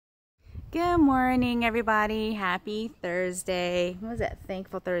Good morning, everybody. Happy Thursday. What was it?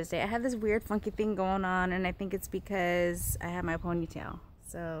 Thankful Thursday. I have this weird funky thing going on, and I think it's because I have my ponytail.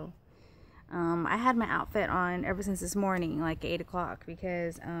 So I had my outfit on ever since this morning, like 8 o'clock,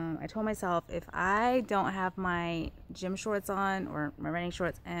 because I told myself if I don't have my gym shorts on or my running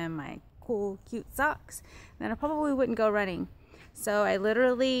shorts and my cool, cute socks, then I probably wouldn't go running. So I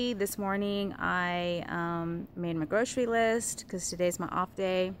literally, this morning, I made my grocery list because today's my off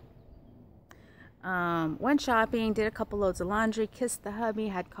day. Went shopping, did a couple loads of laundry, kissed the hubby,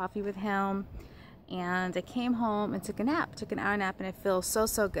 had coffee with him, and I came home and took a nap, took an hour nap, and it feels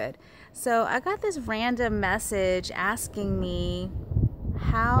so good. So I got this random message asking me,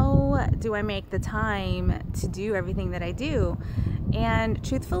 how do I make the time to do everything that I do? And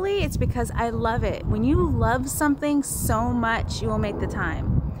truthfully, it's because I love it. When you love something so much, you will make the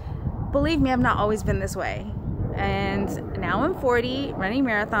time. Believe me, I've not always been this way. And now I'm 40, running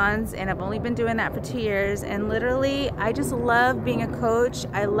marathons, and I've only been doing that for 2 years. And literally, I just love being a coach.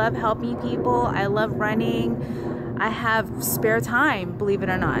 I love helping people. I love running. I have spare time, believe it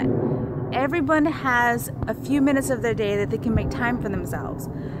or not. Everyone has a few minutes of their day that they can make time for themselves.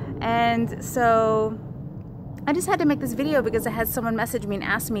 And so I just had to make this video because I had someone message me and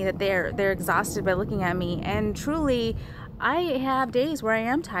ask me that they're exhausted by looking at me. And truly, I have days where I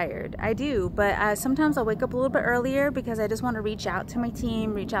am tired. I do, but sometimes I'll wake up a little bit earlier because I just want to reach out to my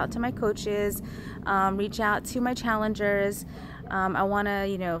team, reach out to my coaches, reach out to my challengers. I want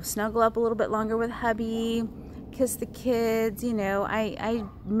to, snuggle up a little bit longer with hubby, kiss the kids. I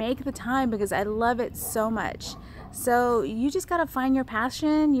make the time because I love it so much. So you just got to find your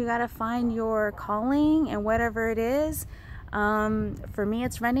passion. You got to find your calling and whatever it is. For me,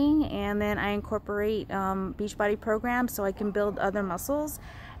 it's running, and then I incorporate Beachbody programs so I can build other muscles.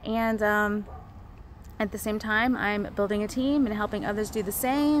 And at the same time, I'm building a team and helping others do the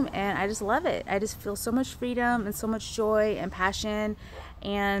same, and I just love it. I just feel so much freedom and so much joy and passion.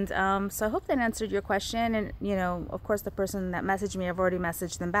 And so I hope that answered your question. And, of course, the person that messaged me, I've already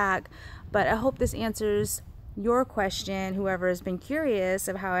messaged them back. But I hope this answers your question, whoever has been curious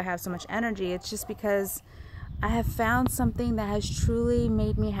of how I have so much energy. It's just because I have found something that has truly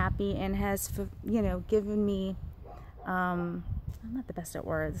made me happy and has, given me, I'm not the best at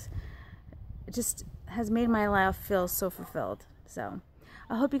words. It just has made my life feel so fulfilled. So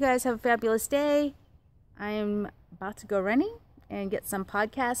I hope you guys have a fabulous day. I am about to go running and get some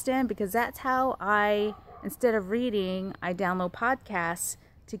podcasts in because that's how instead of reading, I download podcasts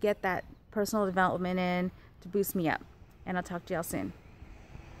to get that personal development in to boost me up. And I'll talk to y'all soon.